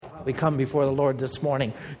We come before the Lord this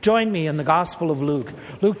morning. Join me in the Gospel of Luke.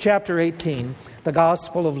 Luke chapter 18. The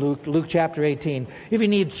Gospel of Luke. Luke chapter 18. If you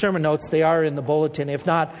need sermon notes, they are in the bulletin. If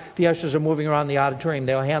not, the ushers are moving around the auditorium.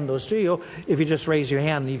 They'll hand those to you. If you just raise your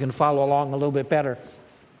hand, you can follow along a little bit better.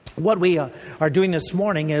 What we are doing this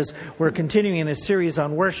morning is we're continuing a series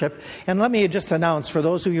on worship. And let me just announce, for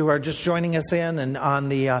those of you who are just joining us in and on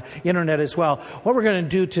the internet as well, what we're going to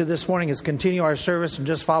do to this morning is continue our service and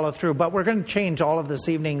just follow through. But we're going to change all of this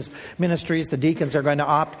evening's ministries. The deacons are going to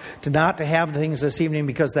opt to not to have things this evening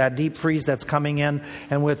because that deep freeze that's coming in,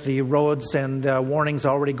 and with the roads and warnings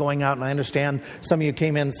already going out. And I understand some of you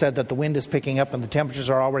came in and said that the wind is picking up and the temperatures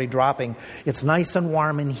are already dropping. It's nice and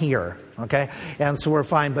warm in here. Okay, and so we're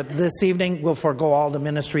fine. But this evening, we'll forego all the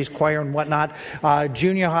ministries, choir and whatnot.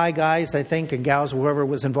 Junior high guys, I think, and gals, whoever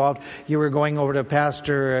was involved, you were going over to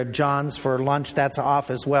Pastor John's for lunch. That's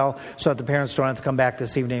off as well, so that the parents don't have to come back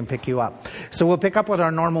this evening and pick you up. So we'll pick up with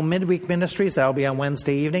our normal midweek ministries. That'll be on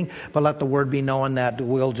Wednesday evening. But let the word be known that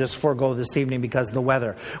we'll just forego this evening because of the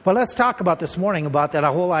weather. Well, let's talk about this morning about that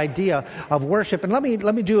whole idea of worship. And let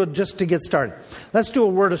me do it just to get started. Let's do a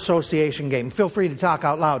word association game. Feel free to talk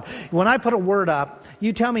out loud. When I put a word up,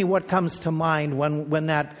 you tell me what comes to mind when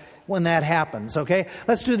that happens, okay?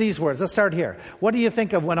 Let's do these words. Let's start here. What do you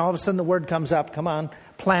think of when all of a sudden the word comes up? Come on.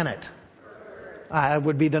 Planet. It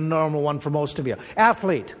would be the normal one for most of you.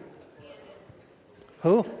 Athlete.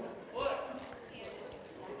 Who?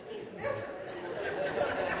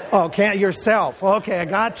 Oh, can't yourself. Okay, I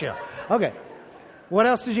got you. Okay. What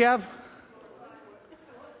else did you have?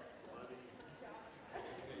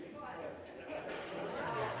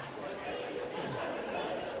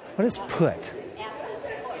 What is put?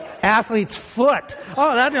 Athlete's foot.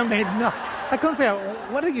 Oh, that didn't make no. I couldn't figure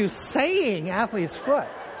out, what are you saying? Athlete's foot.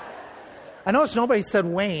 I noticed nobody said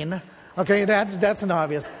Wayne. Okay, that's an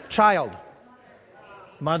obvious. Child.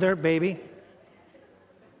 Mother, baby.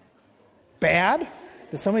 Bad?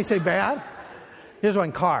 Did somebody say bad? Here's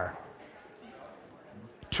one. Car.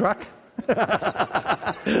 Truck.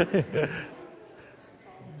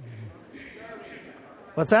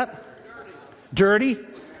 What's that? Dirty.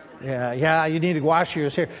 Yeah, you need to wash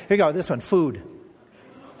yours here. Here you go, this one, food.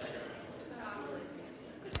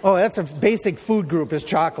 Oh, that's a basic food group is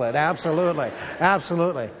chocolate. Absolutely.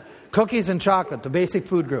 Cookies and chocolate, the basic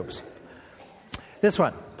food groups. This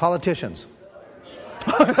one, politicians.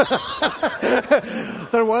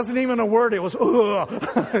 There wasn't even a word, it was, ugh.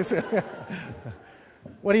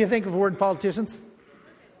 What do you think of the word politicians?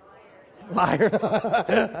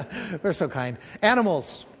 Liar. We're so kind.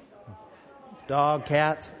 Animals. Dog,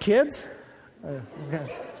 cats, kids?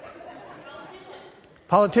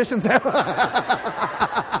 Politicians.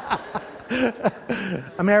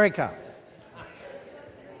 America.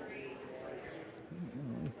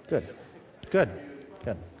 Good.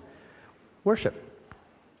 Worship.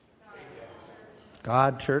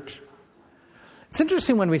 God, church. It's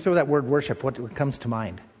interesting when we throw that word worship, what comes to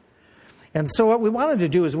mind. And so what we wanted to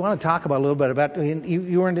do is we want to talk about a little bit about,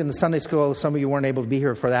 you weren't in the Sunday school, some of you weren't able to be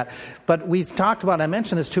here for that, but we've talked about, I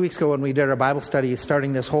mentioned this 2 weeks ago when we did our Bible study,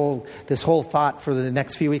 starting this whole thought for the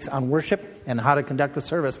next few weeks on worship and how to conduct the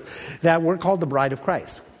service, that we're called the bride of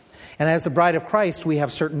Christ. And as the bride of Christ, we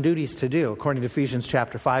have certain duties to do, according to Ephesians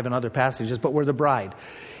chapter 5 and other passages, but we're the bride.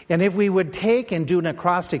 And if we would take and do an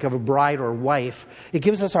acrostic of a bride or wife, it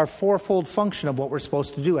gives us our fourfold function of what we're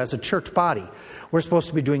supposed to do as a church body. We're supposed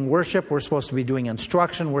to be doing worship, we're supposed to be doing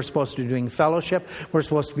instruction, we're supposed to be doing fellowship, we're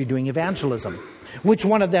supposed to be doing evangelism. Which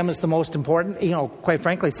one of them is the most important? Quite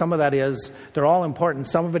frankly, some of that is, they're all important.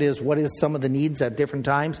 Some of it is what is some of the needs at different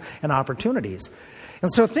times and opportunities.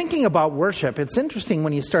 And so thinking about worship, it's interesting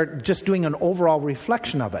when you start just doing an overall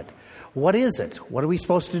reflection of it. What is it? What are we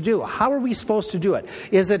supposed to do? How are we supposed to do it?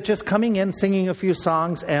 Is it just coming in, singing a few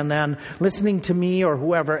songs, and then listening to me or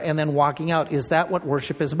whoever, and then walking out? Is that what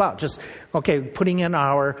worship is about? Just, putting in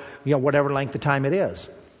our, whatever length of time it is.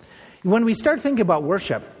 When we start thinking about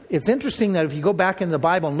worship, it's interesting that if you go back into the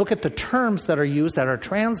Bible and look at the terms that are used, that are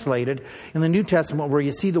translated in the New Testament, where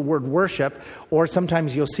you see the word worship, or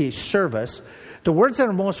sometimes you'll see service, the words that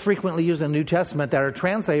are most frequently used in the New Testament that are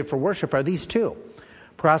translated for worship are these two.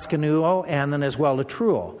 Proskunuo, and then as well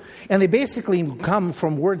latruo. And they basically come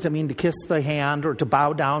from words that mean to kiss the hand or to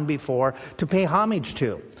bow down before, to pay homage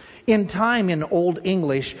to. In time, in Old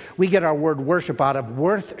English, we get our word worship out of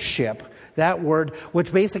worthship, that word,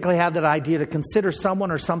 which basically had that idea to consider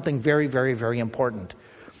someone or something very, very, very important.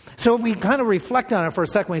 So if we kind of reflect on it for a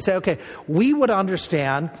second, we say, okay, we would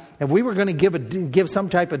understand, if we were going to give some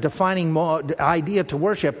type of defining idea to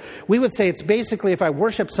worship, we would say it's basically if I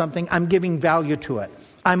worship something, I'm giving value to it.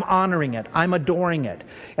 I'm honoring it. I'm adoring it.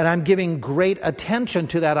 And I'm giving great attention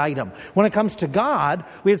to that item. When it comes to God,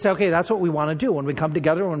 we would say, okay, that's what we want to do. When we come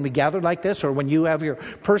together, when we gather like this, or when you have your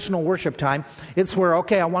personal worship time, it's where,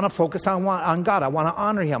 okay, I want to focus on God. I want to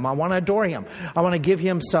honor Him. I want to adore Him. I want to give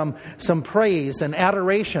Him some praise and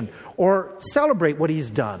adoration, or celebrate what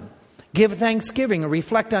He's done. Give thanksgiving and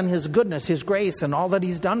reflect on His goodness, His grace, and all that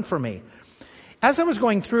He's done for me. As I was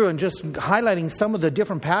going through and just highlighting some of the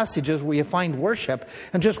different passages where you find worship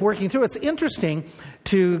and just working through, it's interesting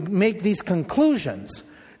to make these conclusions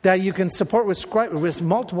that you can support with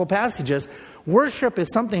multiple passages. Worship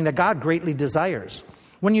is something that God greatly desires.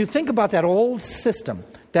 When you think about that old system,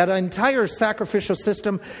 that entire sacrificial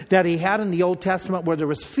system that He had in the Old Testament, where there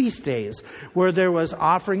was feast days, where there was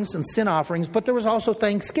offerings and sin offerings, but there was also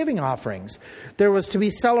thanksgiving offerings. There was to be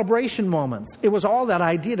celebration moments. It was all that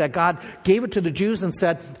idea that God gave it to the Jews and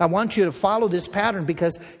said, I want you to follow this pattern,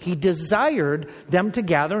 because He desired them to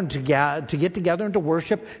gather and to get together and to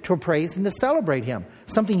worship, to praise and to celebrate Him.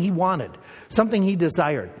 Something He wanted, something He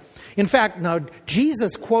desired. In fact, now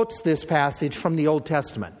Jesus quotes this passage from the Old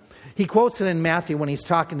Testament. He quotes it in Matthew when He's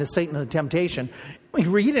talking to Satan and the temptation. We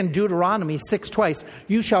read in Deuteronomy 6 twice,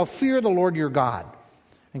 you shall fear the Lord your God.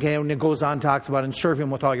 Okay, and it goes on, talks about, and serve Him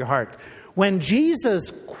with all your heart. When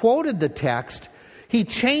Jesus quoted the text, He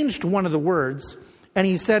changed one of the words, and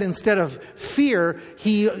He said instead of fear,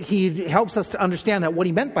 He helps us to understand that what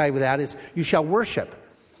He meant by that is you shall worship.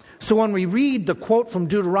 So when we read the quote from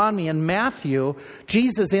Deuteronomy in Matthew,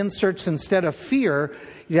 Jesus inserts, instead of fear,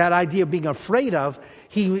 that idea of being afraid of,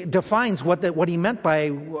 He defines what He meant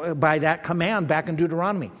by that command back in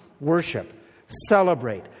Deuteronomy. Worship,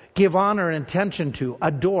 celebrate, give honor and attention to,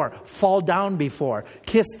 adore, fall down before,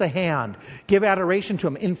 kiss the hand, give adoration to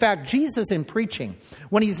Him. In fact, Jesus in preaching,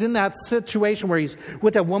 when He's in that situation where He's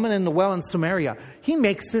with a woman in the well in Samaria, He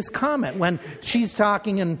makes this comment when she's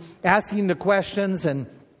talking and asking the questions, and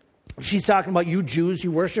she's talking about, you Jews,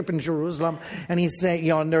 you worship in Jerusalem. And He's saying,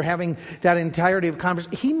 and they're having that entirety of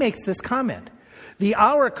conversation. He makes this comment. The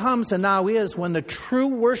hour comes and now is when the true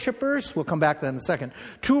worshipers, we'll come back to that in a second,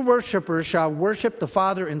 true worshipers shall worship the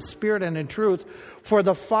Father in spirit and in truth, for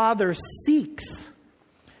the Father seeks.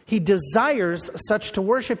 He desires such to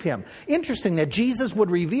worship Him. Interesting that Jesus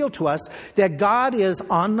would reveal to us that God is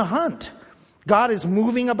on the hunt. God is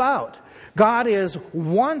moving about. God is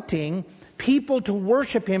wanting people to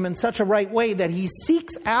worship Him in such a right way that He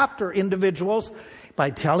seeks after individuals by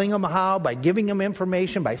telling them how, by giving them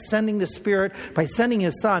information, by sending the Spirit, by sending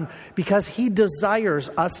His Son, because He desires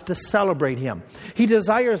us to celebrate Him. He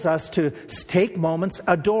desires us to take moments,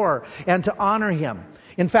 adore, and to honor Him.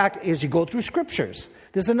 In fact, as you go through Scriptures,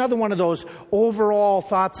 this is another one of those overall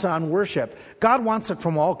thoughts on worship. God wants it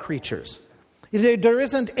from all creatures. There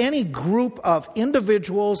isn't any group of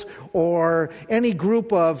individuals or any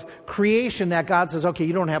group of creation that God says, okay,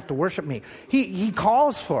 you don't have to worship me. He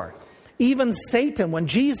calls for it. Even Satan, when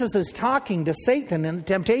Jesus is talking to Satan in the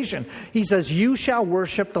temptation, He says, you shall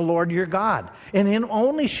worship the Lord your God, and Him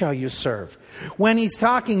only shall you serve. When He's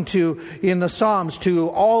talking in the Psalms to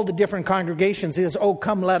all the different congregations, He says, oh,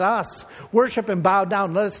 come, let us worship and bow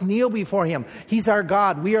down. Let us kneel before Him. He's our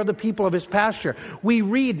God. We are the people of His pasture. We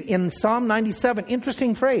read in Psalm 97,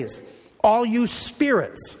 interesting phrase, all you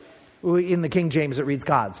spirits, in the King James it reads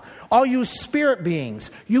gods, all you spirit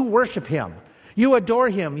beings, you worship Him. You adore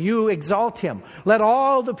Him. You exalt Him. Let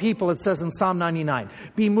all the people, it says in Psalm 99,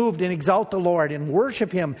 be moved and exalt the Lord and worship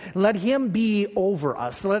Him. Let Him be over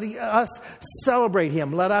us. Let us celebrate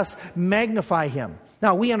Him. Let us magnify Him.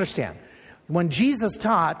 Now, we understand. When Jesus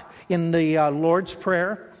taught in the Lord's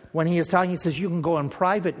Prayer, when He is talking, He says, you can go in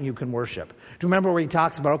private and you can worship. Do you remember where He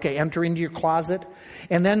talks about, okay, enter into your closet?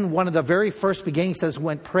 And then one of the very first beginnings says,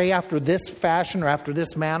 pray after this fashion or after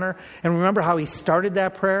this manner. And remember how He started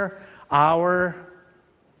that prayer? Our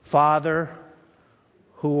Father,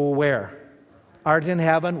 who where? Art in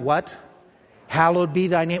heaven, what? Hallowed be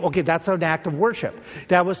thy name. Okay, that's an act of worship.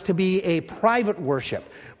 That was to be a private worship.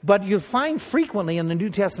 But you find frequently in the New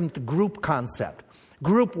Testament the group concept,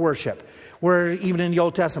 group worship, where even in the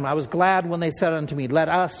Old Testament, I was glad when they said unto me, let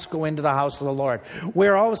us go into the house of the Lord.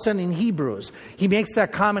 Where all of a sudden in Hebrews, he makes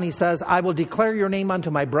that comment, he says, I will declare your name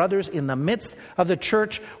unto my brothers. In the midst of the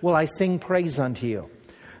church will I sing praise unto you.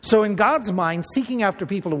 So in God's mind, seeking after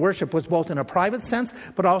people to worship was both in a private sense,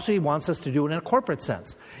 but also He wants us to do it in a corporate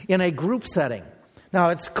sense, in a group setting. Now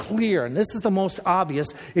it's clear, and this is the most obvious,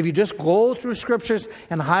 if you just go through Scriptures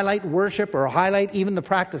and highlight worship or highlight even the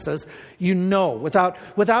practices, you know,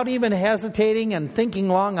 without even hesitating and thinking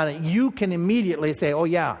long on it, you can immediately say, oh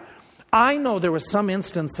yeah, I know there were some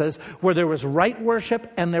instances where there was right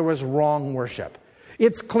worship and there was wrong worship.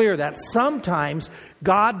 it's clear that sometimes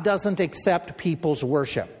God doesn't accept people's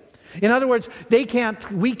worship. In other words,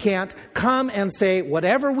 we can't come and say,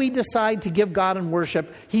 whatever we decide to give God in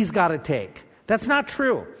worship, He's got to take. That's not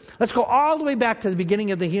true. Let's go all the way back to the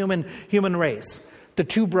beginning of the human race. The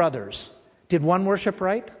two brothers. Did one worship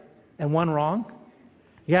right and one wrong?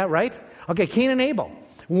 Yeah, right? Okay, Cain and Abel.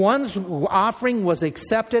 One's offering was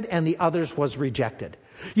accepted and the other's was rejected.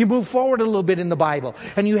 You move forward a little bit in the Bible,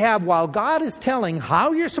 and you have, while God is telling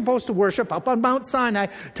how you're supposed to worship up on Mount Sinai,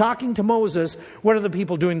 talking to Moses, what are the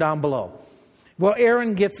people doing down below? Well,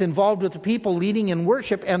 Aaron gets involved with the people leading in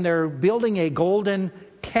worship, and they're building a golden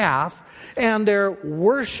calf, and they're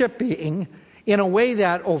worshiping in a way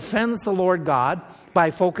that offends the Lord God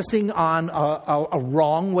by focusing on a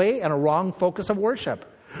wrong way and a wrong focus of worship.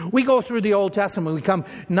 We go through the Old Testament. We come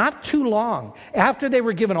not too long after they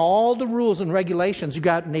were given all the rules and regulations. You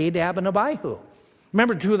got Nadab and Abihu.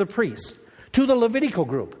 Remember, two of the priests, two of the Levitical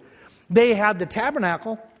group. They had the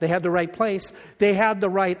tabernacle. They had the right place. They had the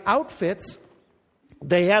right outfits.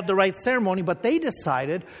 They had the right ceremony, but they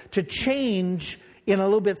decided to change in a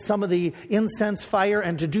little bit some of the incense fire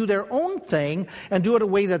and to do their own thing and do it a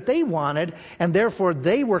way that they wanted, and therefore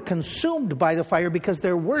they were consumed by the fire because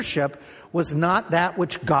their worship was not that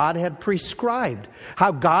which God had prescribed.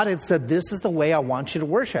 How God had said, this is the way I want you to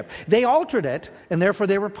worship. They altered it, and therefore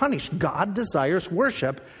they were punished. God desires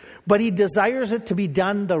worship, but He desires it to be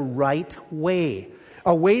done the right way,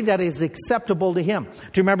 a way that is acceptable to Him.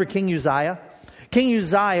 Do you remember King Uzziah? King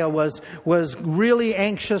Uzziah was really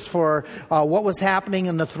anxious for what was happening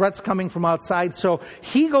and the threats coming from outside. So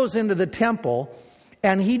he goes into the temple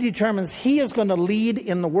and he determines he is going to lead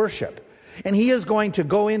in the worship. And he is going to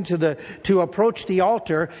go to approach the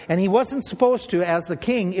altar. And he wasn't supposed to, as the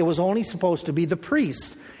king, it was only supposed to be the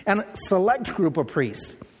priest and a select group of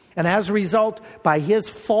priests. And as a result, by his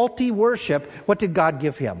faulty worship, what did God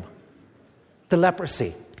give him? The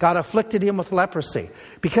leprosy. God afflicted him with leprosy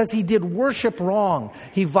because he did worship wrong.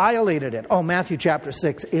 He violated it. Oh, Matthew chapter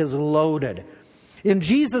 6 is loaded. In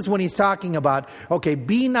Jesus, when he's talking about, okay,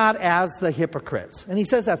 be not as the hypocrites. And he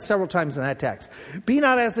says that several times in that text. Be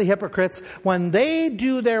not as the hypocrites when they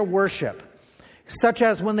do their worship, such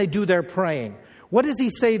as when they do their praying. What does he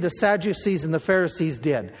say the Sadducees and the Pharisees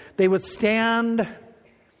did? They would stand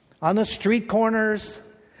on the street corners.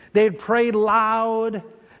 They'd pray loud.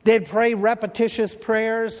 They'd pray repetitious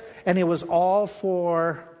prayers, and it was all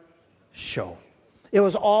for show. It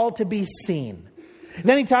was all to be seen. And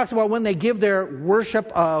then he talks about when they give their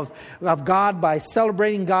worship of God by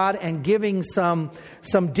celebrating God and giving some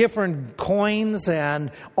different coins and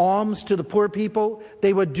alms to the poor people,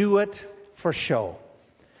 they would do it for show.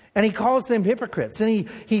 And he calls them hypocrites. And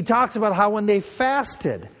he talks about how when they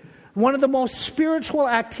fasted, one of the most spiritual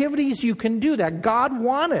activities you can do that God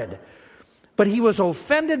wanted. But he was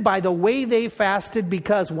offended by the way they fasted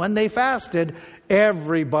because when they fasted,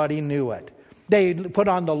 everybody knew it. They put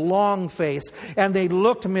on the long face and they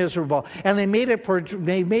looked miserable and they made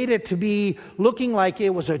it to be looking like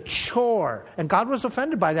it was a chore. And God was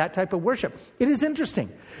offended by that type of worship. It is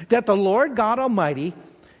interesting that the Lord God Almighty,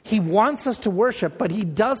 He wants us to worship, but He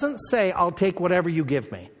doesn't say, I'll take whatever you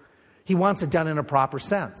give me. He wants it done in a proper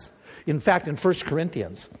sense. In fact, in 1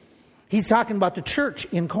 Corinthians, he's talking about the church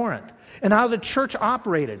in Corinth and how the church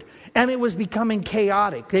operated. And it was becoming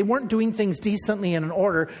chaotic. They weren't doing things decently and in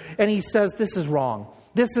order. And he says, this is wrong.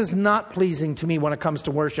 This is not pleasing to me when it comes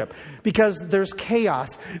to worship. Because there's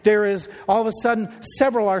chaos. There is, all of a sudden,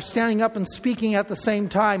 several are standing up and speaking at the same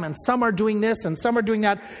time. And some are doing this and some are doing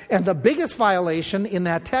that. And the biggest violation in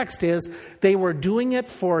that text is they were doing it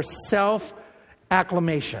for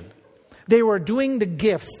self-acclamation. They were doing the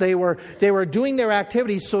gifts. They were doing their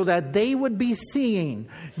activities so that they would be seen,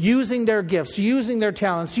 using their gifts, using their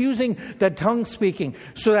talents, using the tongue speaking,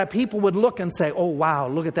 so that people would look and say, oh, wow,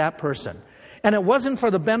 look at that person. And it wasn't for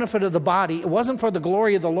the benefit of the body. It wasn't for the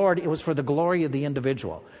glory of the Lord. It was for the glory of the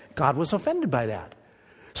individual. God was offended by that.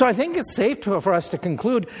 So I think it's safe for us to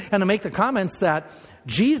conclude and to make the comments that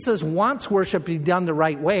Jesus wants worship to be done the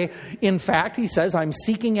right way. In fact, he says, I'm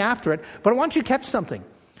seeking after it. But I want you to catch something.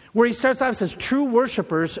 Where he starts out and says, true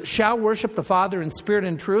worshipers shall worship the Father in spirit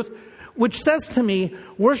and truth, which says to me,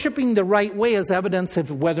 worshiping the right way is evidence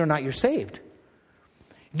of whether or not you're saved.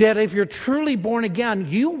 That if you're truly born again,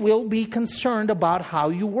 you will be concerned about how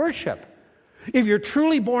you worship. If you're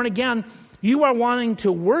truly born again, you are wanting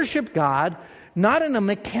to worship God, not in a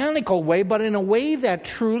mechanical way, but in a way that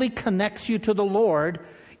truly connects you to the Lord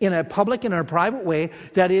in a public and in a private way,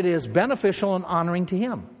 that it is beneficial and honoring to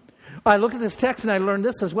Him. I look at this text and I learned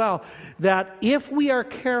this as well, that if we are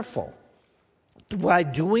careful by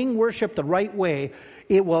doing worship the right way,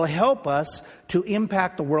 it will help us to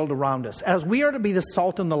impact the world around us. As we are to be the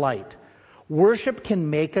salt and the light, worship can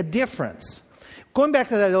make a difference. Going back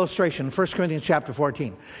to that illustration, 1 Corinthians chapter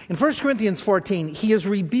 14. In 1 Corinthians 14, he is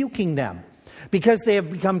rebuking them because they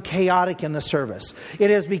have become chaotic in the service. It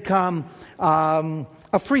has become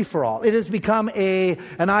a free-for-all. It has become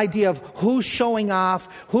an idea of who's showing off,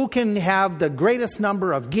 who can have the greatest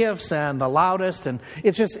number of gifts and the loudest, and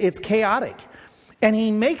it's chaotic. And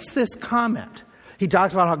he makes this comment. He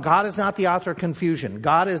talks about how God is not the author of confusion.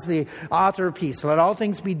 God is the author of peace. Let all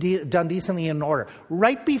things be done decently and in order.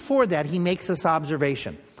 Right before that, he makes this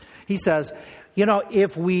observation. He says,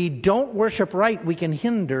 if we don't worship right, we can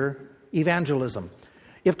hinder evangelism.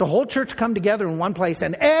 If the whole church come together in one place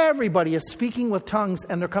and everybody is speaking with tongues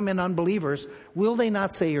and there come in unbelievers, will they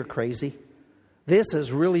not say you're crazy? This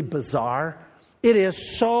is really bizarre. It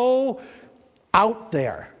is so out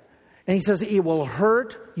there. And he says it will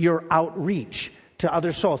hurt your outreach to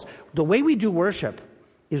other souls. The way we do worship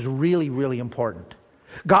is really, really important.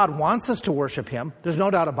 God wants us to worship him. There's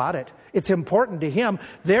no doubt about it. It's important to him.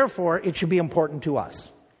 Therefore, it should be important to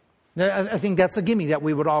us. I think that's a gimme that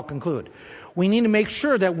we would all conclude. We need to make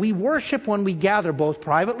sure that we worship when we gather, both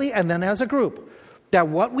privately and then as a group. That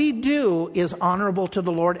what we do is honorable to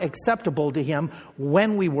the Lord, acceptable to him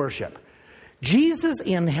when we worship. Jesus,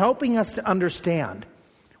 in helping us to understand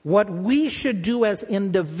what we should do as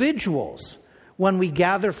individuals when we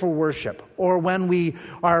gather for worship, or when we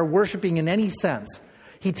are worshiping in any sense,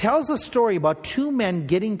 he tells a story about two men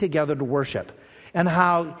getting together to worship, and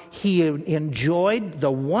how he enjoyed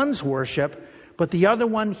the one's worship, but the other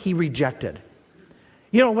one he rejected.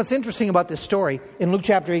 What's interesting about this story in Luke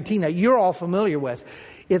chapter 18 that you're all familiar with,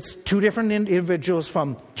 it's two different individuals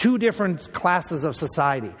from two different classes of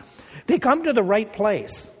society. They come to the right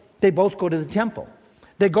place. They both go to the temple.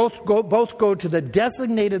 They both go to the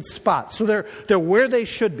designated spot. So they're where they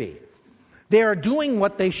should be. They are doing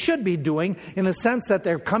what they should be doing in the sense that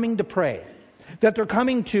they're coming to pray. That they're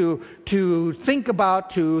coming to think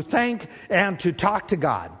about, to thank, and to talk to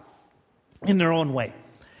God in their own way.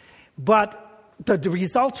 But the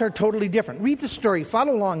results are totally different. Read the story.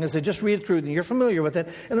 Follow along as I just read it through. You're familiar with it.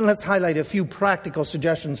 And then let's highlight a few practical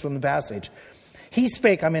suggestions from the passage. He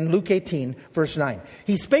spake, I'm in Luke 18, verse 9.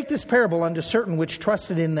 He spake this parable unto certain which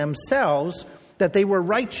trusted in themselves that they were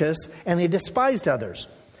righteous, and they despised others.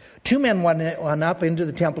 Two men went up into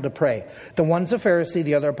the temple to pray. The one's a Pharisee,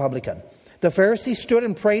 the other a publican. The Pharisee stood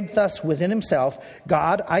and prayed thus within himself,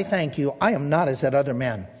 God, I thank you, I am not as that other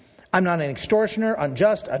man. I'm not an extortioner,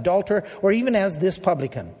 unjust, adulterer, or even as this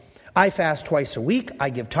publican. I fast twice a week, I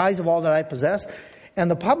give tithes of all that I possess. And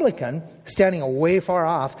the publican, standing away far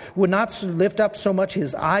off, would not lift up so much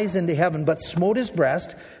his eyes into heaven, but smote his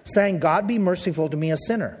breast, saying, God be merciful to me, a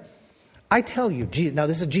sinner. I tell you, now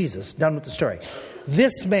this is Jesus, done with the story.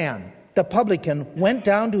 This man, the publican, went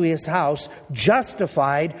down to his house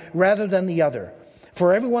justified rather than the other.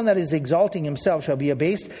 For everyone that is exalting himself shall be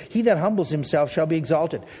abased. He that humbles himself shall be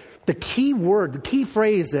exalted. The key word, the key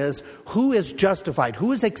phrase is, who is justified?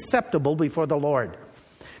 Who is acceptable before the Lord?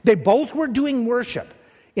 They both were doing worship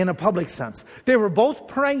in a public sense. They were both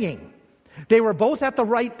praying. They were both at the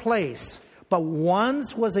right place. But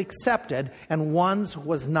one's was accepted and one's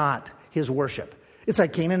was not his worship. It's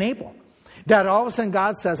like Cain and Abel. That all of a sudden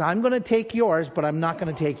God says, I'm going to take yours, but I'm not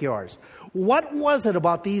going to take yours. What was it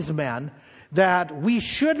about these men that we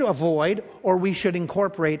should avoid or we should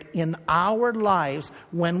incorporate in our lives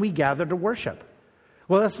when we gather to worship?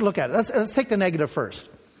 Well, let's look at it. Let's take the negative first.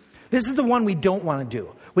 This is the one we don't want to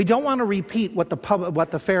do. We don't want to repeat what the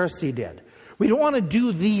Pharisee did. We don't want to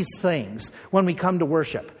do these things when we come to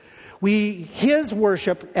worship. His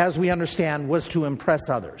worship, as we understand, was to impress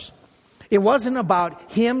others. It wasn't about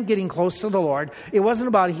him getting close to the Lord. It wasn't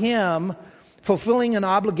about him fulfilling an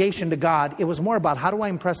obligation to God. It was more about, how do I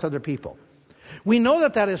impress other people? We know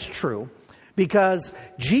that is true because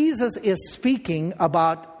Jesus is speaking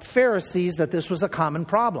about Pharisees, that this was a common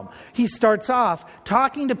problem. He starts off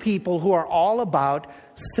talking to people who are all about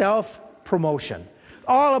self-promotion,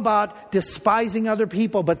 all about despising other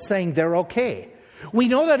people but saying they're okay. We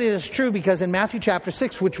know that it is true because in Matthew chapter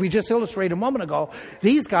 6, which we just illustrated a moment ago,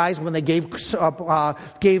 these guys, when they gave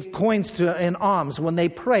coins in alms, when they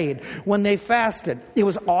prayed, when they fasted, it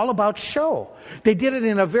was all about show. They did it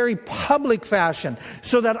in a very public fashion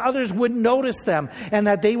so that others would notice them and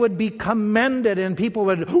that they would be commended and people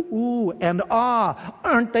would, ooh and ah,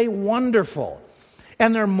 aren't they wonderful?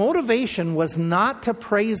 And their motivation was not to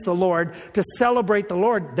praise the Lord, to celebrate the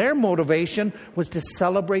Lord. Their motivation was to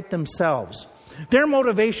celebrate themselves. Their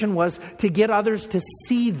motivation was to get others to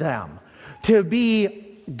see them, to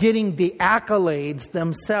be getting the accolades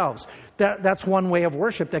themselves. That's one way of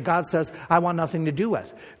worship that God says, I want nothing to do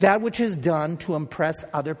with. That which is done to impress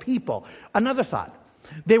other people. Another thought.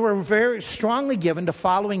 They were very strongly given to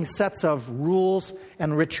following sets of rules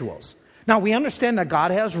and rituals. Now, we understand that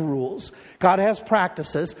God has rules, God has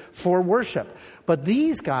practices for worship. But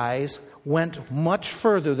these guys went much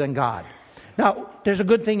further than God. Now, there's a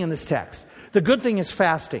good thing in this text. The good thing is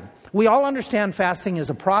fasting. We all understand fasting is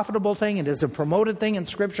a profitable thing. It is a promoted thing in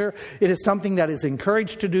Scripture. It is something that is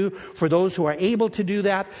encouraged to do for those who are able to do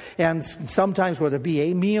that. And sometimes, whether it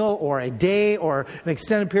be a meal or a day or an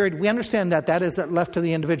extended period, we understand that that is left to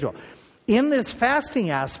the individual. In this fasting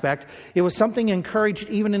aspect, it was something encouraged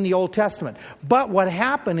even in the Old Testament. But what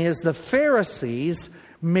happened is the Pharisees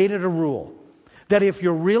made it a rule that if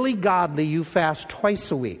you're really godly, you fast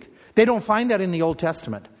twice a week. They don't find that in the Old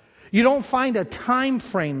Testament. You don't find a time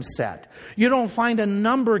frame set. You don't find a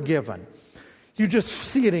number given. You just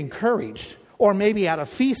see it encouraged. Or maybe at a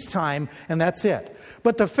feast time, and that's it.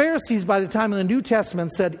 But the Pharisees, by the time of the New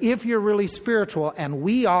Testament, said, if you're really spiritual, and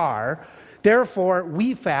we are, therefore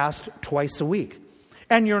we fast twice a week.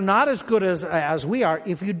 And you're not as good as we are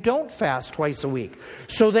if you don't fast twice a week.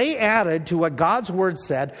 So they added to what God's Word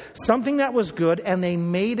said something that was good, and they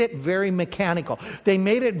made it very mechanical. They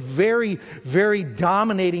made it very, very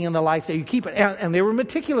dominating in the life that you keep it. And they were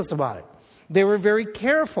meticulous about it. They were very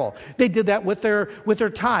careful. They did that with their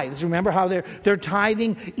tithes. Remember how they're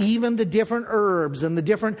tithing even the different herbs and the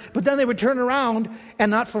different... But then they would turn around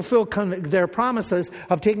and not fulfill their promises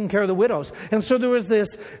of taking care of the widows. And so there was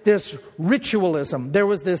this ritualism. There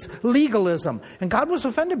was this legalism. And God was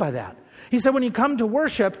offended by that. He said, when you come to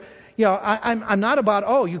worship... I'm not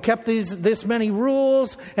about, you kept this many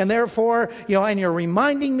rules, and therefore, and you're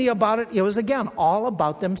reminding me about it. It was, again, all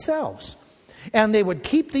about themselves. And they would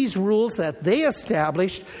keep these rules that they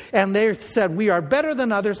established, and they said, we are better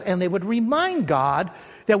than others, and they would remind God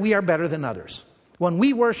that we are better than others. When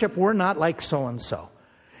we worship, we're not like so-and-so.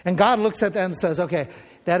 And God looks at that and says, okay,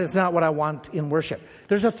 that is not what I want in worship.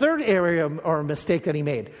 There's a third area or mistake that he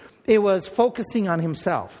made. It was focusing on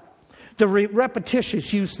himself. The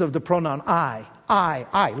repetitious use of the pronoun I.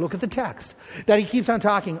 Look at the text. That he keeps on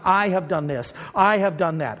talking. I have done this. I have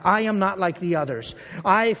done that. I am not like the others.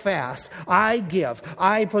 I fast. I give.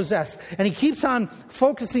 I possess. And he keeps on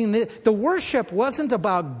focusing. The worship wasn't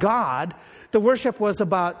about God. The worship was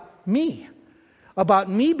about me. About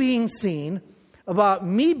me being seen. About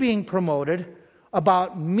me being promoted.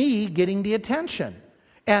 About me getting the attention.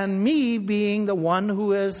 And me being the one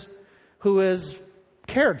who is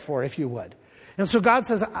cared for, if you would. And so God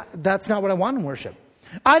says, that's not what I want in worship.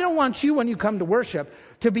 I don't want you, when you come to worship,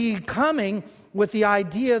 to be coming with the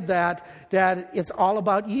idea that it's all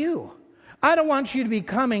about you. I don't want you to be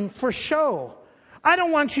coming for show. I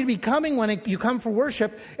don't want you to be coming when you come for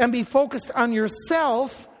worship and be focused on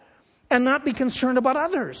yourself and not be concerned about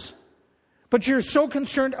others. But you're so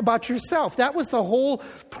concerned about yourself. That was the whole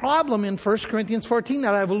problem in 1 Corinthians 14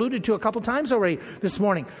 that I've alluded to a couple times already this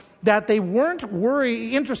morning. That they weren't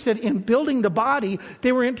interested in building the body.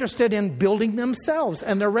 They were interested in building themselves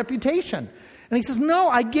and their reputation. And he says, no,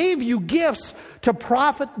 I gave you gifts to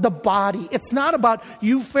profit the body. It's not about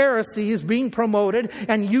you Pharisees being promoted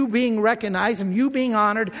and you being recognized and you being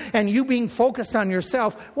honored and you being focused on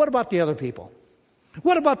yourself. What about the other people?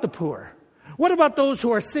 What about the poor? What about those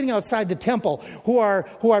who are sitting outside the temple, who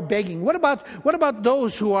are begging? What about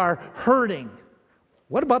those who are hurting?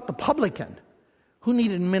 What about the publican who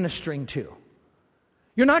needed ministering to?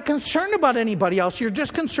 You're not concerned about anybody else. You're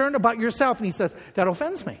just concerned about yourself. And he says, that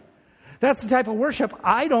offends me. That's the type of worship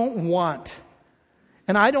I don't want.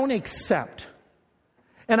 And I don't accept.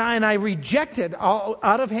 And I reject it all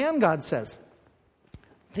out of hand, God says.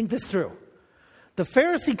 Think this through. The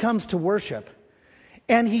Pharisee comes to worship,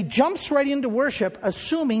 and he jumps right into worship,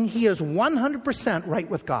 assuming he is 100% right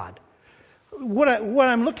with God. What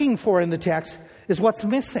I'm looking for in the text is what's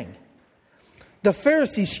missing. The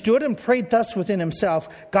Pharisee stood and prayed thus within himself,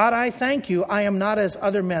 God, I thank you, I am not as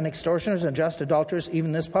other men, extortioners, unjust, adulterers,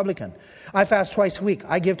 even this publican. I fast twice a week,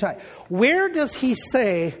 I give tithe. Where does he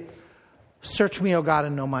say, search me, O God,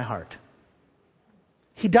 and know my heart?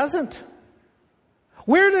 He doesn't.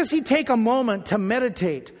 Where does he take a moment to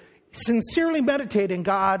meditate, sincerely meditate in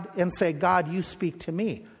God and say, God, you speak to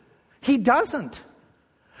me? He doesn't.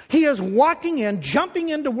 He is walking in, jumping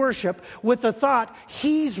into worship with the thought,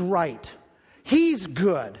 he's right. He's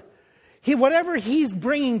good. Whatever he's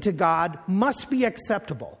bringing to God must be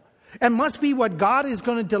acceptable and must be what God is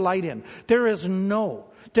going to delight in. There is no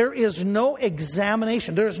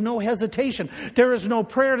examination. There is no hesitation. There is no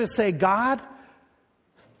prayer to say, God,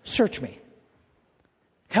 search me.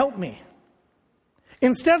 Help me.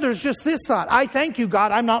 Instead, there's just this thought. I thank you,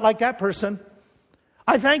 God, I'm not like that person.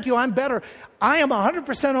 I thank you, I'm better. I am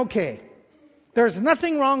 100% okay. There's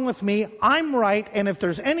nothing wrong with me. I'm right. And if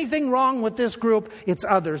there's anything wrong with this group, it's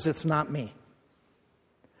others. It's not me.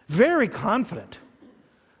 Very confident.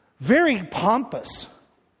 Very pompous.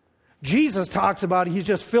 Jesus talks about he's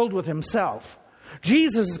just filled with himself.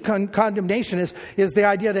 Jesus' condemnation is the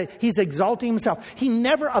idea that he's exalting himself. He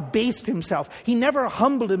never abased himself. He never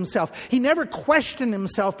humbled himself. He never questioned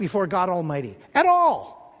himself before God Almighty at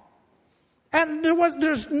all. And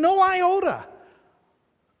there's no iota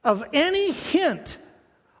of any hint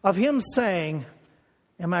of him saying,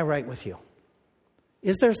 am I right with you?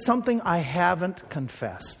 Is there something I haven't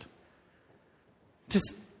confessed?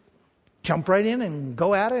 Just jump right in and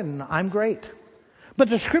go at it, and I'm great. But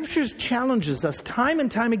the Scriptures challenges us time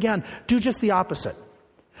and time again, do just the opposite.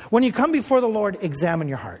 When you come before the Lord, examine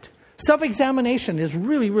your heart. Self-examination is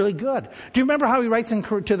really, really good. Do you remember how he writes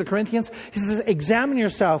to the Corinthians? He says, examine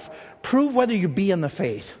yourself, prove whether you be in the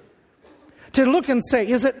faith. To look and say,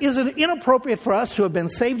 is it inappropriate for us who have been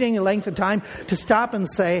saved any length of time to stop and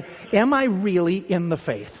say, am I really in the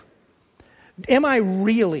faith? Am I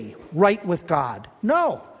really right with God?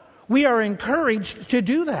 No. We are encouraged to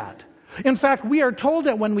do that. In fact, we are told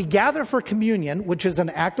that when we gather for communion, which is an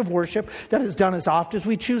act of worship that is done as often as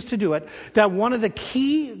we choose to do it, that one of the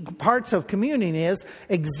key parts of communion is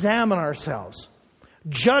examine ourselves,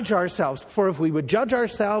 judge ourselves. For if we would judge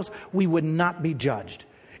ourselves, we would not be judged.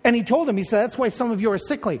 And he told them, he said, that's why some of you are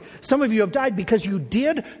sickly. Some of you have died because you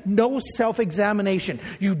did no self-examination.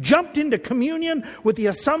 You jumped into communion with the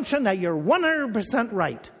assumption that you're 100%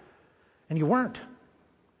 right. And you weren't.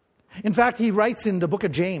 In fact, he writes in the book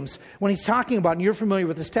of James, when he's talking about, and you're familiar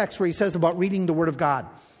with this text, where he says about reading the Word of God,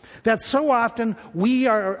 that so often we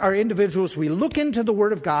are individuals, we look into the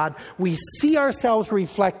Word of God, we see ourselves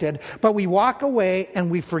reflected, but we walk away and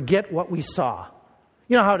we forget what we saw.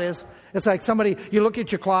 You know how it is? It's like somebody, you look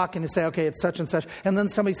at your clock and you say, okay, it's such and such, and then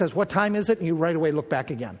somebody says, what time is it? And you right away look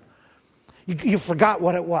back again. You forgot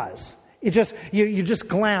what it was. You just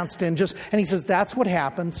glanced and he says that's what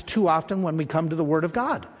happens too often when we come to the Word of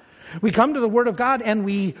God. We come to the Word of God and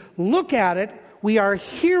we look at it, we are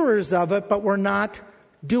hearers of it, but we're not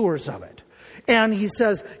doers of it. And he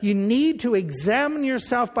says, you need to examine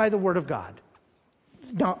yourself by the Word of God.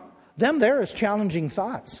 Now, there is challenging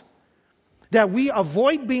thoughts. That we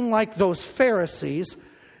avoid being like those Pharisees,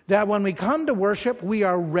 that when we come to worship, we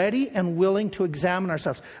are ready and willing to examine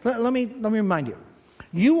ourselves. Let me remind you.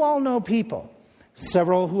 You all know people,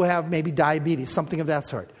 several who have maybe diabetes, something of that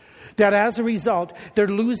sort, that as a result, they're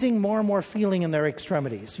losing more and more feeling in their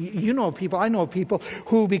extremities. You know people, I know people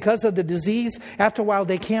who, because of the disease, after a while,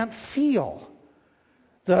 they can't feel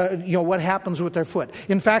what happens with their foot.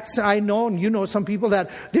 In fact, I know, and you know some people that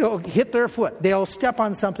they'll hit their foot, they'll step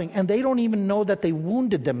on something, and they don't even know that they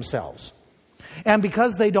wounded themselves. And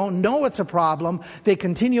because they don't know it's a problem, they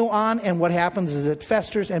continue on, and what happens is it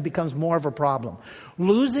festers and becomes more of a problem.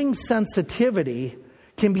 Losing sensitivity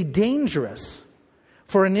can be dangerous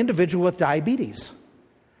for an individual with diabetes.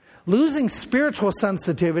 Losing spiritual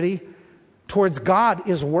sensitivity towards God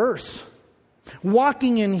is worse.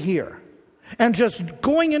 Walking in here and just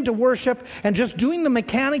going into worship and just doing the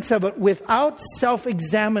mechanics of it without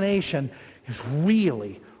self-examination is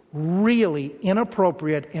really, really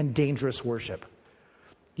inappropriate and dangerous worship.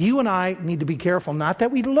 You and I need to be careful, not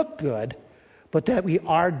that we look good, but that we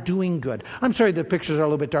are doing good. I'm sorry the pictures are a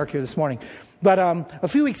little bit dark here this morning. But a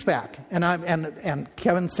few weeks back, and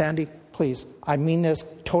Kevin, Sandy, please, I mean this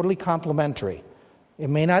totally complimentary. It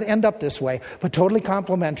may not end up this way, but totally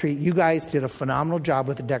complimentary. You guys did a phenomenal job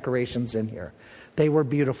with the decorations in here. They were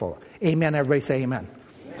beautiful. Amen. Everybody say amen.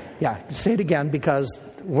 Yeah, say it again, because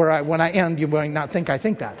when I end, you might not think I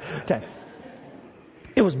think that. Okay.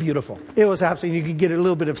 It was beautiful. It was absolutely, you could get a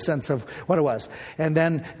little bit of sense of what it was. And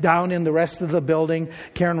then down in the rest of the building,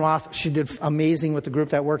 Karen Roth, she did amazing with the group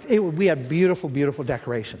that worked. We had beautiful, beautiful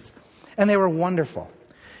decorations. And they were wonderful.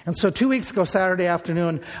 And so 2 weeks ago, Saturday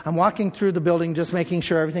afternoon, I'm walking through the building, just making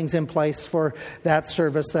sure everything's in place for that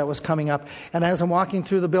service that was coming up. And as I'm walking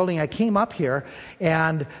through the building, I came up here,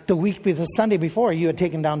 and the Sunday before, you had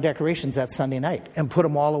taken down decorations that Sunday night and put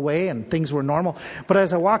them all away, and things were normal. But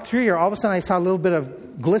as I walked through here, all of a sudden I saw a little bit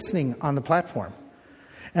of glistening on the platform.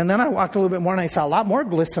 And then I walked a little bit more, and I saw a lot more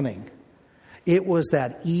glistening. It was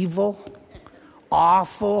that evil,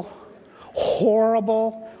 awful,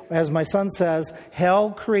 horrible, as my son says,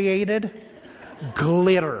 hell-created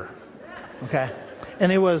glitter. Okay?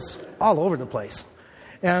 And it was all over the place.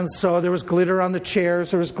 And so there was glitter on the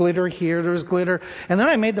chairs, there was glitter here, there was glitter. And then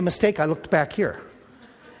I made the mistake, I looked back here.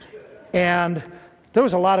 And There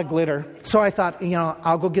was a lot of glitter. So I thought,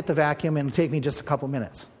 I'll go get the vacuum and it'll take me just a couple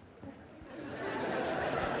minutes.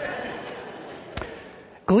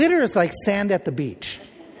 Glitter is like sand at the beach.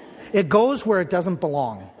 It goes where it doesn't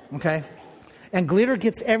belong, okay? And glitter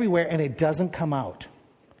gets everywhere and it doesn't come out.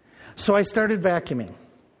 So I started vacuuming.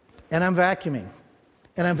 And I'm vacuuming.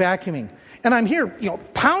 And I'm vacuuming. And I'm here,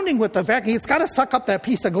 pounding with the vacuum. It's got to suck up that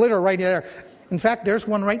piece of glitter right there. In fact, there's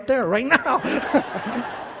one right there, right now.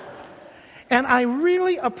 And I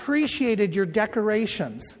really appreciated your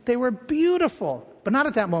decorations. They were beautiful, but not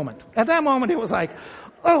at that moment. At that moment, it was like,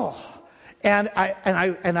 oh. And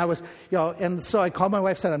I was, and so I called my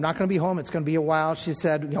wife, said, I'm not going to be home. It's going to be a while. She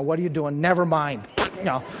said, what are you doing? Never mind.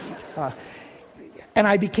 And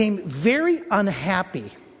I became very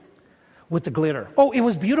unhappy with the glitter. Oh, it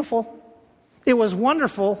was beautiful. It was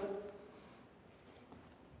wonderful.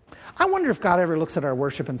 I wonder if God ever looks at our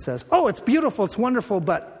worship and says, oh, it's beautiful, it's wonderful,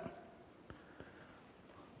 but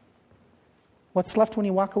what's left when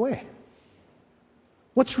you walk away?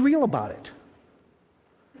 What's real about it?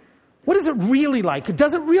 What is it really like?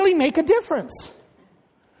 Does it really make a difference?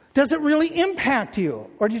 Does it really impact you?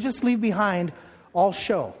 Or do you just leave behind all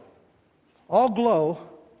show, all glow,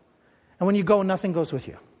 and when you go, nothing goes with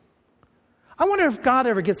you? I wonder if God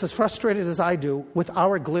ever gets as frustrated as I do with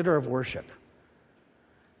our glitter of worship.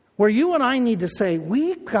 Where you and I need to say,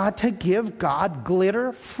 we've got to give God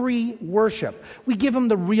glitter-free worship. We give Him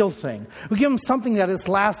the real thing. We give Him something that is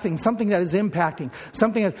lasting, something that is impacting,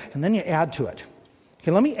 and then you add to it.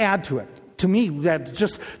 Okay, let me add to it. To me, that's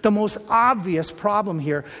just the most obvious problem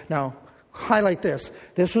here. Now, highlight this.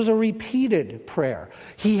 This was a repeated prayer.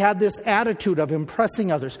 He had this attitude of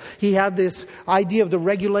impressing others. He had this idea of the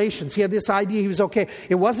regulations. He had this idea he was okay.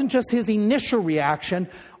 It wasn't just his initial reaction.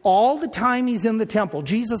 All the time he's in the temple,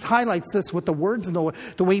 Jesus highlights this with the words and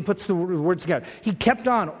the way he puts the words together. He kept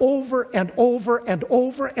on over and over and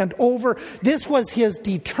over and over. This was his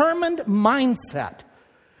determined mindset.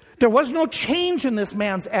 There was no change in this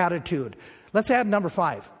man's attitude. Let's add number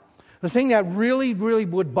 5. The thing that really, really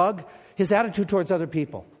would bug, his attitude towards other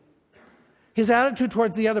people. His attitude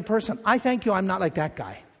towards the other person. I thank you, I'm not like that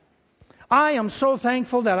guy. I am so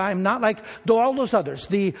thankful that I'm not like all those others,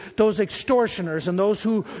 those extortioners and those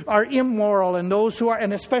who are immoral and those who are,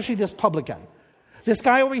 and especially this publican. This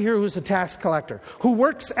guy over here who's a tax collector, who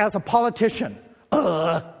works as a politician.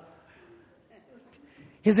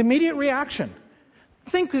 His immediate reaction.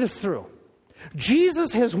 Think this through.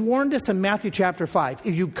 Jesus has warned us in Matthew chapter 5.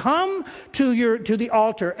 If you come to the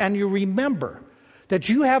altar and you remember that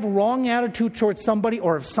you have a wrong attitude towards somebody,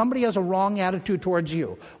 or if somebody has a wrong attitude towards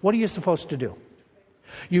you, what are you supposed to do?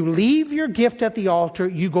 You leave your gift at the altar,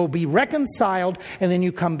 you go be reconciled, and then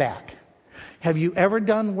you come back. Have you ever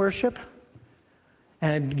done worship?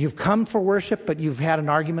 And you've come for worship, but you've had an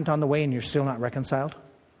argument on the way and you're still not reconciled?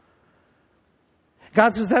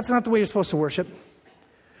 God says that's not the way you're supposed to worship.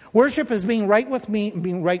 Worship is being right with me and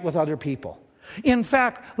being right with other people. In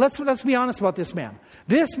fact, let's be honest about this man.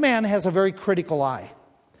 This man has a very critical eye.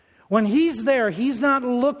 When he's there, he's not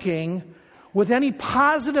looking with any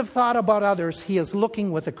positive thought about others. He is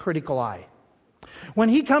looking with a critical eye. When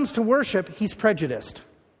he comes to worship, he's prejudiced.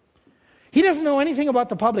 He doesn't know anything about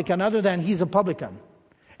the publican other than he's a publican.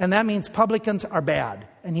 And that means publicans are bad,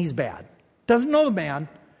 and he's bad. Doesn't know the man.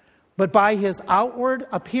 But by his outward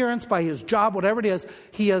appearance, by his job, whatever it is,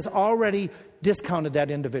 he has already discounted that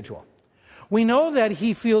individual. We know that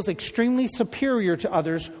he feels extremely superior to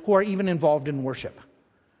others who are even involved in worship.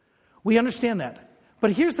 We understand that.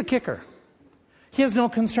 But here's the kicker. He has no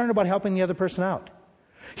concern about helping the other person out.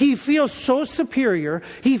 He feels so superior,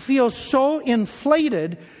 he feels so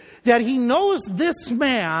inflated that he knows this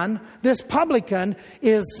man, this publican,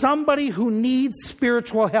 is somebody who needs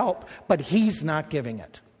spiritual help, but he's not giving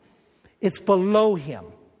it. It's below him.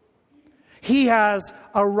 He has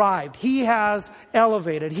arrived. He has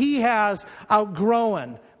elevated. He has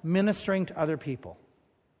outgrown ministering to other people.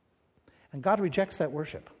 And God rejects that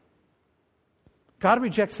worship. God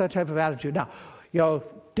rejects that type of attitude. Now,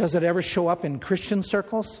 does it ever show up in Christian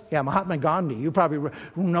circles? Yeah, Mahatma Gandhi, you probably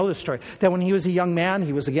know the story. That when he was a young man,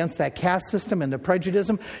 he was against that caste system and the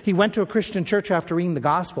prejudice. He went to a Christian church after reading the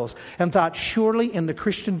Gospels and thought, surely in the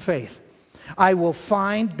Christian faith, I will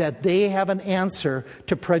find that they have an answer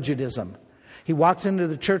to prejudice. He walks into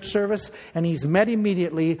the church service and he's met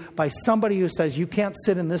immediately by somebody who says, you can't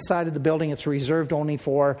sit in this side of the building. It's reserved only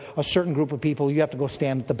for a certain group of people. You have to go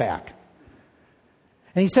stand at the back.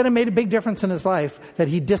 And he said it made a big difference in his life that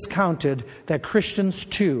he discounted that Christians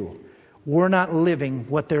too were not living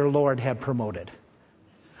what their Lord had promoted.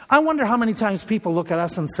 I wonder how many times people look at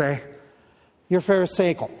us and say, you're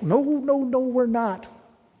Pharisaical. No, we're not.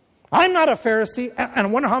 I'm not a Pharisee. And I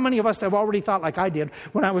wonder how many of us have already thought like I did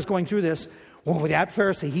when I was going through this. Well, that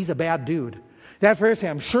Pharisee, he's a bad dude. That Pharisee,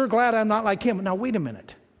 I'm sure glad I'm not like him. Now, wait a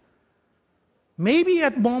minute. Maybe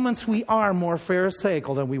at moments we are more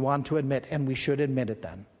Pharisaical than we want to admit, and we should admit it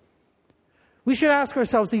then. We should ask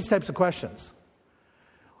ourselves these types of questions.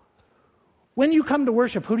 When you come to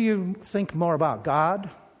worship, who do you think more about? God?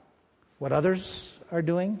 What others are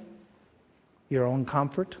doing? Your own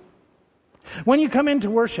comfort? When you come into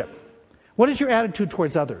worship, what is your attitude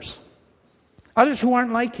towards others? Others who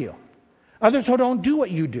aren't like you. Others who don't do what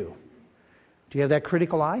you do. Do you have that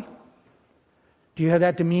critical eye? Do you have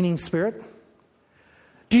that demeaning spirit?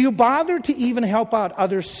 Do you bother to even help out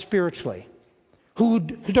others spiritually who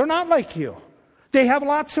they're not like you? They have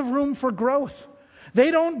lots of room for growth.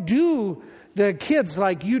 They don't do the kids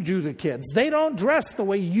like you do the kids. They don't dress the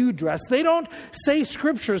way you dress. They don't say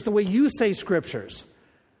scriptures the way you say scriptures.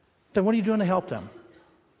 Then what are you doing to help them?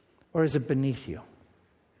 Or is it beneath you?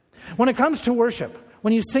 When it comes to worship,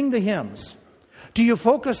 when you sing the hymns, do you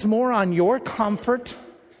focus more on your comfort,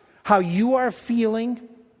 how you are feeling,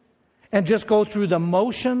 and just go through the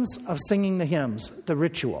motions of singing the hymns, the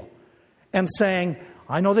ritual, and saying,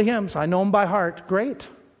 I know the hymns, I know them by heart, great.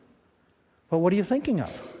 But what are you thinking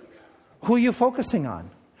of? Who are you focusing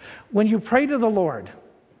on? When you pray to the Lord,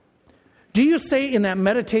 do you say in that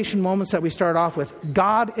meditation moments that we start off with,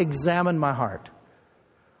 God, examine my heart?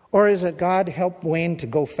 Or is it, God, help Wayne to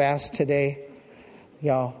go fast today?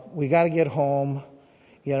 We got to get home.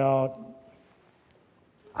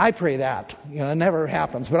 I pray that. It never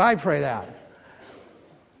happens, but I pray that.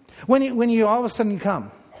 When you all of a sudden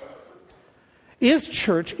come, is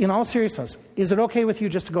church, in all seriousness, is it okay with you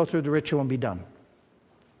just to go through the ritual and be done?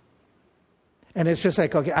 And it's just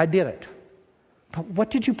like, okay, I did it. But what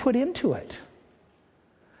did you put into it?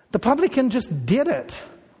 The publican just did it.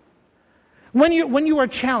 When you are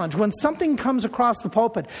challenged, when something comes across the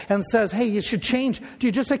pulpit and says, hey, you should change, do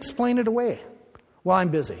you just explain it away? Well, I'm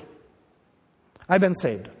busy. I've been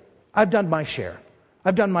saved. I've done my share.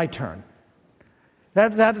 I've done my turn.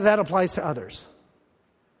 That applies to others.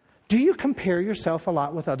 Do you compare yourself a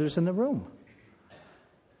lot with others in the room?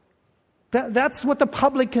 That's what the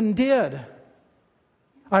publican did.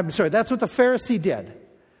 That's what the Pharisee did.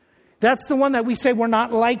 That's the one that we say we're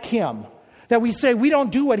not like him. That we say we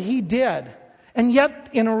don't do what he did. And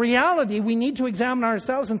yet, in a reality, we need to examine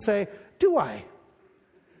ourselves and say, do I?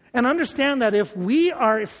 And understand that if we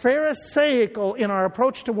are Pharisaical in our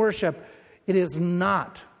approach to worship, it is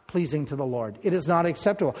not pleasing to the Lord. It is not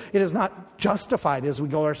acceptable. It is not justified as we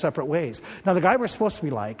go our separate ways. Now, the guy we're supposed to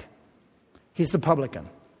be like, he's the publican.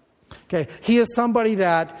 Okay, he is somebody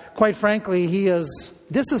that, quite frankly,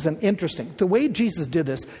 this is the way Jesus did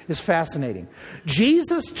this is fascinating.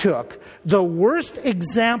 Jesus took the worst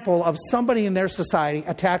example of somebody in their society,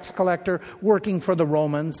 a tax collector working for the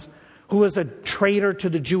Romans, who was a traitor to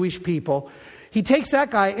the Jewish people. He takes that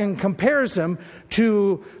guy and compares him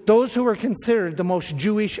to those who were considered the most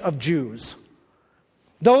Jewish of Jews.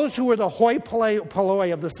 Those who were the hoi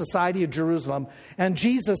polloi of the society of Jerusalem. And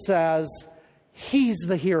Jesus says, he's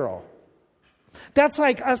the hero. That's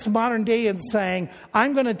like us modern day and saying,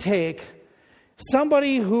 I'm going to take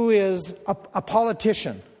somebody who is a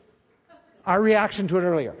politician. Our reaction to it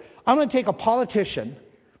earlier. I'm going to take a politician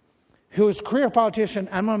who is a career politician.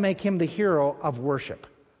 I'm going to make him the hero of worship.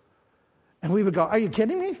 And we would go, are you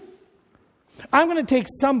kidding me? I'm going to take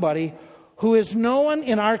somebody who is known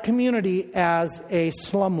in our community as a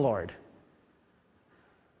slumlord.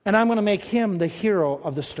 And I'm going to make him the hero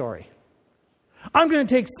of the story. I'm going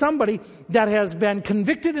to take somebody that has been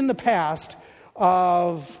convicted in the past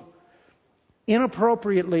of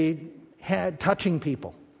inappropriately touching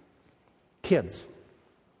people, kids.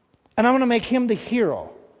 And I'm going to make him the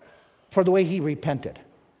hero for the way he repented.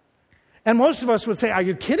 And most of us would say, are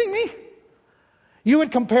you kidding me? You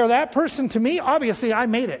would compare that person to me? Obviously, I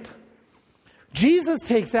made it. Jesus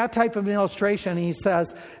takes that type of an illustration and he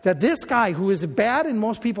says that this guy who is bad in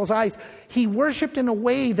most people's eyes, he worshiped in a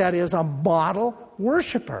way that is a model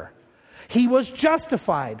worshiper. He was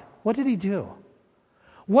justified. What did he do?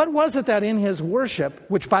 What was it that in his worship,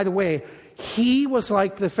 which by the way, he was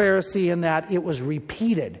like the Pharisee in that it was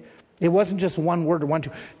repeated. It wasn't just one word or one,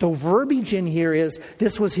 two. The verbiage in here is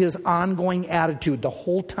this was his ongoing attitude the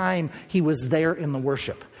whole time he was there in the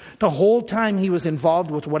worship. The whole time he was involved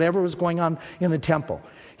with whatever was going on in the temple.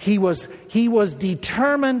 He was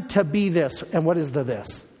determined to be this. And what is the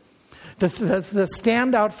this? The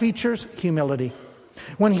standout features, humility.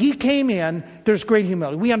 When he came in, there's great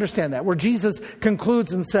humility. We understand that. Where Jesus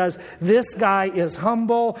concludes and says, this guy is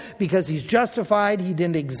humble because he's justified. He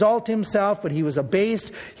didn't exalt himself, but he was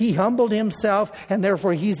abased. He humbled himself, and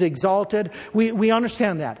therefore he's exalted. We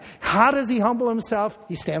understand that. How does he humble himself?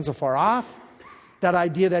 He stands afar off. That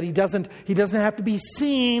idea that he doesn't have to be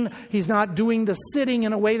seen. He's not doing the sitting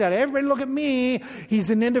in a way that everybody look at me.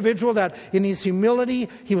 He's an individual that in his humility,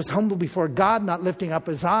 he was humble before God, not lifting up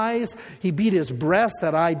his eyes. He beat his breast,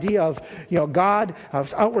 that idea of, God,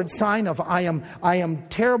 of outward sign of I am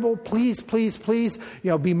terrible. Please, please, please,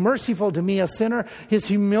 be merciful to me, a sinner. His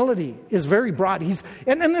humility is very broad.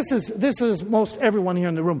 And this is most everyone here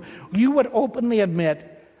in the room. You would openly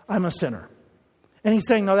admit, I'm a sinner. And he's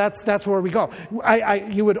saying, no, that's where we go.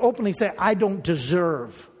 You would openly say, I don't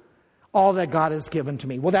deserve all that God has given to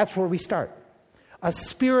me. Well, that's where we start. A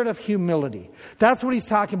spirit of humility. That's what he's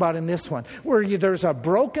talking about in this one. Where there's a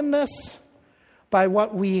brokenness by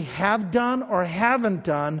what we have done or haven't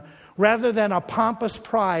done, rather than a pompous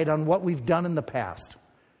pride on what we've done in the past.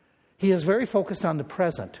 He is very focused on the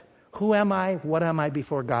present. Who am I? What am I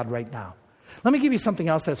before God right now? Let me give you something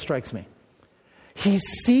else that strikes me. He's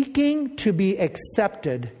seeking to be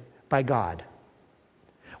accepted by God.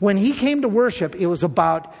 When he came to worship, it was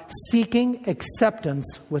about seeking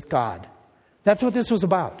acceptance with God. That's what this was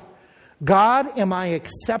about. God, am I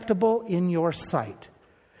acceptable in your sight?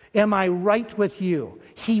 Am I right with you?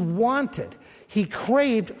 He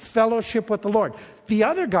craved fellowship with the Lord. The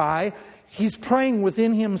other guy, he's praying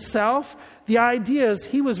within himself. The idea is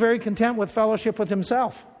he was very content with fellowship with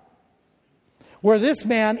himself. Where this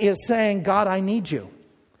man is saying, God, I need you.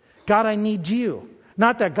 God, I need you.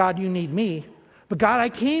 Not that, God, you need me. But God, I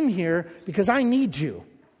came here because I need you.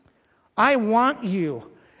 I want you.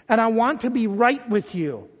 And I want to be right with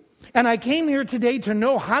you. And I came here today to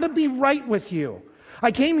know how to be right with you.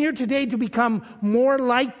 I came here today to become more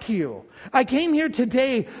like you. I came here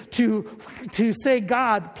today to say,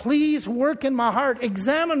 God, please work in my heart.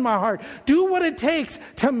 Examine my heart. Do what it takes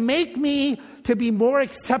to make me to be more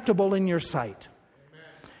acceptable in your sight.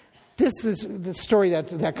 This is the story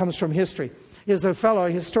that comes from history. Is a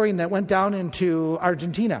historian that went down into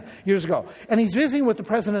Argentina years ago. And he's visiting with the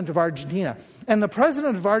president of Argentina. And the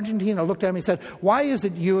president of Argentina looked at him and said, why is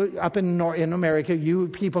it you up in America, you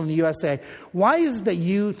people in the USA, why do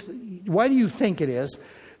you think it is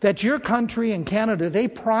that your country and Canada, they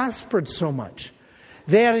prospered so much?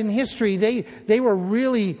 That in history, they were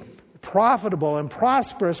really profitable and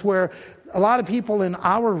prosperous, where a lot of people in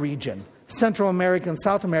our region, Central America and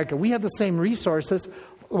South America, we have the same resources,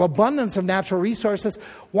 abundance of natural resources.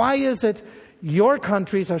 Why is it your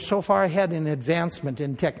countries are so far ahead in advancement,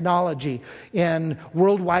 in technology, in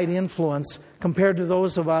worldwide influence, compared to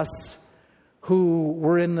those of us who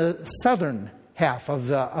were in the southern half of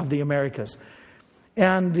the Americas?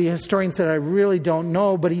 And the historian said, I really don't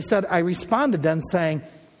know. But he said, I responded then saying,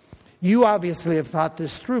 you obviously have thought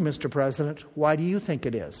this through, Mr. President. Why do you think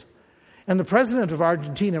it is? And the president of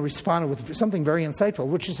Argentina responded with something very insightful,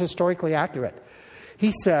 which is historically accurate.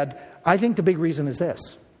 He said, I think the big reason is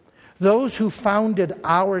this. Those who founded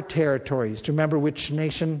our territories, do you remember which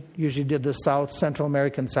nation usually did the South, Central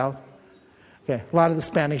American South? Okay, a lot of the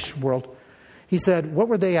Spanish world. He said, what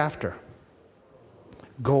were they after?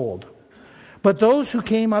 Gold. But those who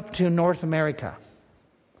came up to North America,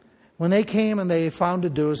 when they came and they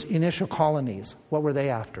founded those initial colonies, what were they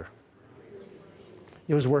after?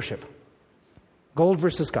 It was worship. Gold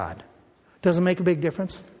versus God. Does it make a big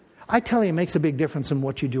difference? I tell you, it makes a big difference in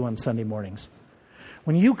what you do on Sunday mornings.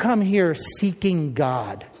 When you come here seeking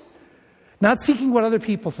God, not seeking what other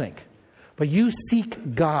people think, but you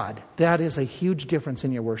seek God, that is a huge difference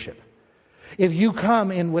in your worship. If you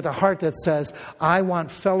come in with a heart that says, I want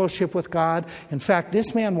fellowship with God. In fact,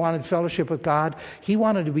 this man wanted fellowship with God. He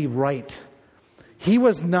wanted to be right. He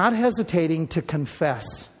was not hesitating to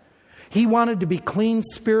confess. He wanted to be clean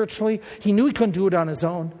spiritually. He knew he couldn't do it on his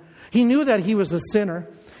own. He knew that he was a sinner.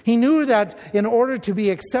 He knew that in order to be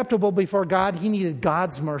acceptable before God, he needed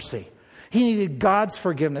God's mercy. He needed God's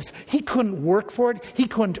forgiveness. He couldn't work for it. He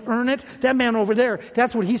couldn't earn it. That man over there,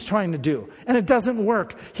 that's what he's trying to do. And it doesn't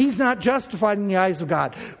work. He's not justified in the eyes of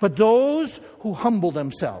God. But those who humble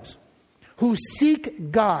themselves, who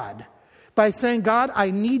seek God by saying, God, I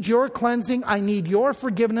need your cleansing. I need your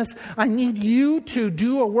forgiveness. I need you to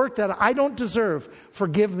do a work that I don't deserve.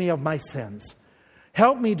 Forgive me of my sins.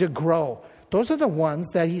 Help me to grow. Those are the ones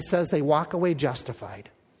that he says they walk away justified.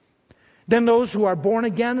 Then those who are born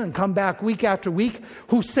again and come back week after week,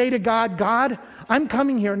 who say to God, God, I'm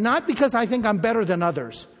coming here not because I think I'm better than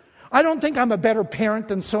others. I don't think I'm a better parent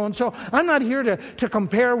than so-and-so. I'm not here to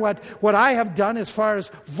compare what I have done as far as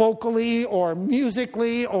vocally or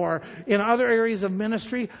musically or in other areas of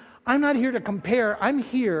ministry. I'm not here to compare. I'm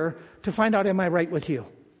here to find out, am I right with you?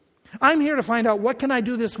 I'm here to find out, what can I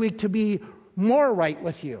do this week to be more right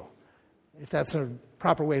with you? If that's a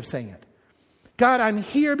proper way of saying it. God, I'm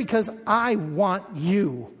here because I want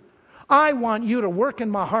you. I want you to work in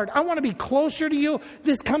my heart. I want to be closer to you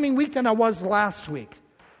this coming week than I was last week.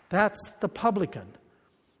 That's the publican.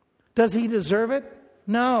 Does he deserve it?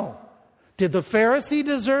 No. Did the Pharisee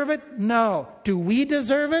deserve it? No. Do we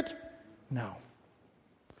deserve it? No.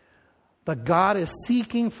 But God is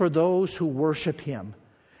seeking for those who worship Him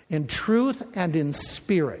in truth and in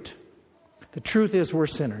spirit. The truth is, we're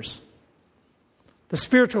sinners. The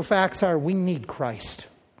spiritual facts are, we need Christ.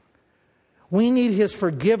 We need His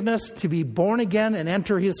forgiveness to be born again and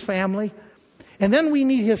enter His family. And then we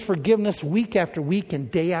need His forgiveness week after week and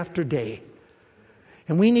day after day.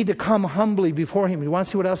 And we need to come humbly before Him. You want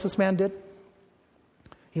to see what else this man did?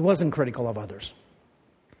 He wasn't critical of others.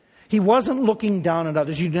 He wasn't looking down at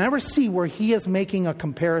others. You never see where he is making a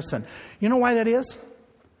comparison. You know why that is?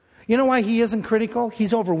 You know why he isn't critical?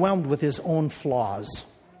 He's overwhelmed with his own flaws.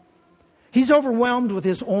 He's overwhelmed with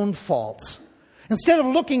his own faults. Instead of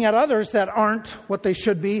looking at others that aren't what they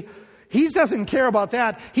should be, he doesn't care about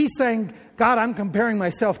that. He's saying, God, I'm comparing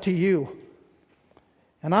myself to you.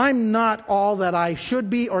 And I'm not all that I should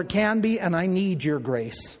be or can be, and I need your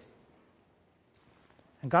grace.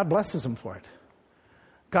 And God blesses him for it.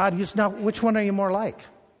 God, now which one are you more like?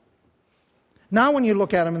 Now when you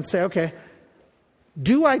look at him and say, okay,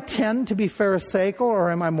 do I tend to be Pharisaical or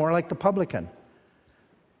am I more like the publican?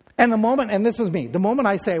 And the moment, and this is me, the moment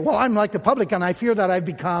I say, well, I'm like the publican, I fear that I've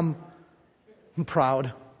become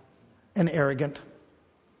proud and arrogant.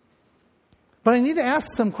 But I need to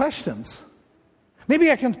ask some questions. Maybe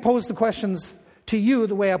I can pose the questions to you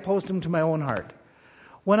the way I posed them to my own heart.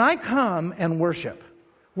 When I come and worship,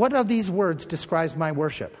 what of these words describes my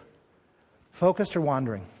worship? Focused or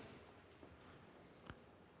wandering?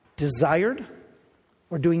 Desired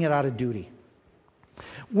or doing it out of duty?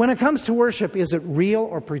 When it comes to worship, is it real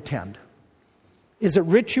or pretend? Is it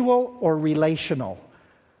ritual or relational?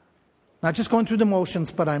 Not just going through the motions,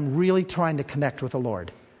 but I'm really trying to connect with the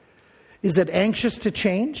Lord. Is it anxious to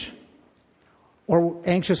change or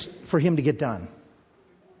anxious for Him to get done?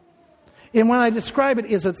 And when I describe it,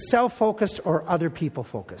 is it self-focused or other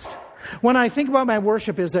people-focused? When I think about my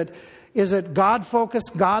worship, is it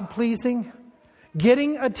God-focused, God-pleasing,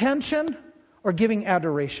 getting attention, or giving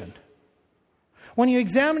adoration? When you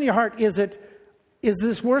examine your heart, is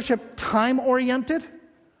this worship time-oriented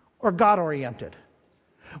or God-oriented?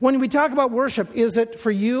 When we talk about worship, is it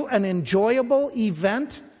for you an enjoyable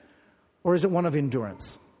event or is it one of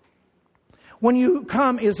endurance? When you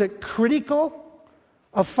come, is it critical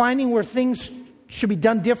of finding where things should be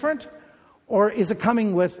done different, or is it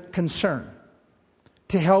coming with concern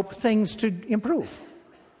to help things to improve?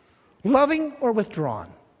 Loving or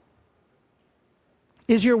withdrawn?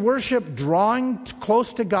 Is your worship drawing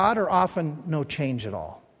close to God or often no change at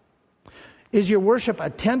all? Is your worship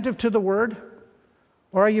attentive to the Word,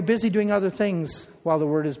 or are you busy doing other things while the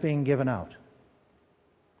Word is being given out?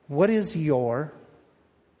 What would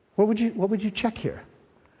you check here?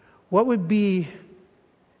 What would be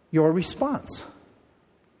your response?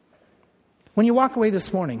 When you walk away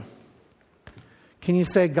this morning, can you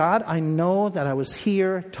say, God, I know that I was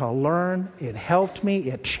here to learn, it helped me,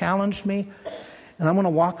 it challenged me, and I'm going to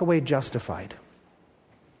walk away justified?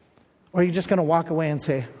 Or are you just going to walk away and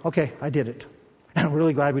say, okay, I did it, and I'm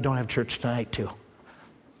really glad we don't have church tonight too?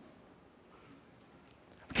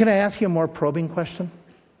 Can I ask you a more probing question?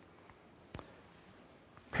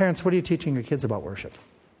 Parents, what are you teaching your kids about worship?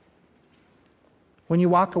 When you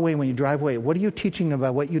walk away, when you drive away, what are you teaching them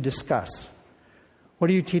about what you discuss? What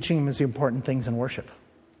are you teaching them as the important things in worship?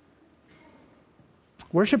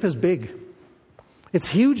 Worship is big. It's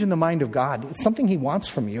huge in the mind of God. It's something He wants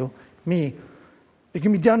from you, me. It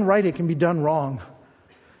can be done right, it can be done wrong.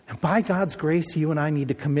 And by God's grace, you and I need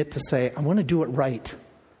to commit to say, I want to do it right.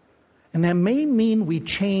 And that may mean we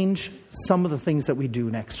change some of the things that we do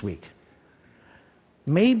next week.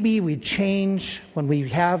 Maybe we change when we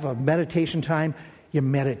have a meditation time, you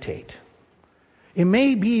meditate. It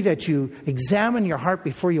may be that you examine your heart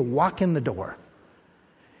before you walk in the door.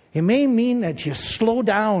 It may mean that you slow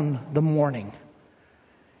down the morning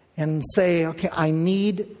and say, okay, I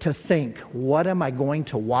need to think, what am I going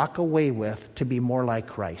to walk away with to be more like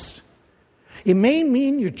Christ? It may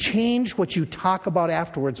mean you change what you talk about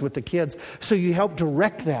afterwards with the kids so you help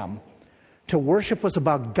direct them to worship was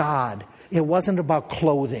about God. It wasn't about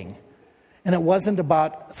clothing. And it wasn't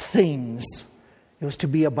about things. It was to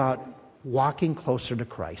be about walking closer to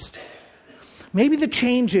Christ. Maybe the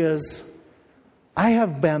change is I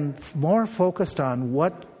have been more focused on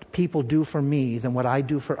what people do for me than what I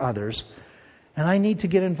do for others. And I need to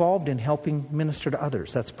get involved in helping minister to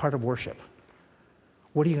others. That's part of worship.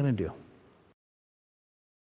 What are you going to do?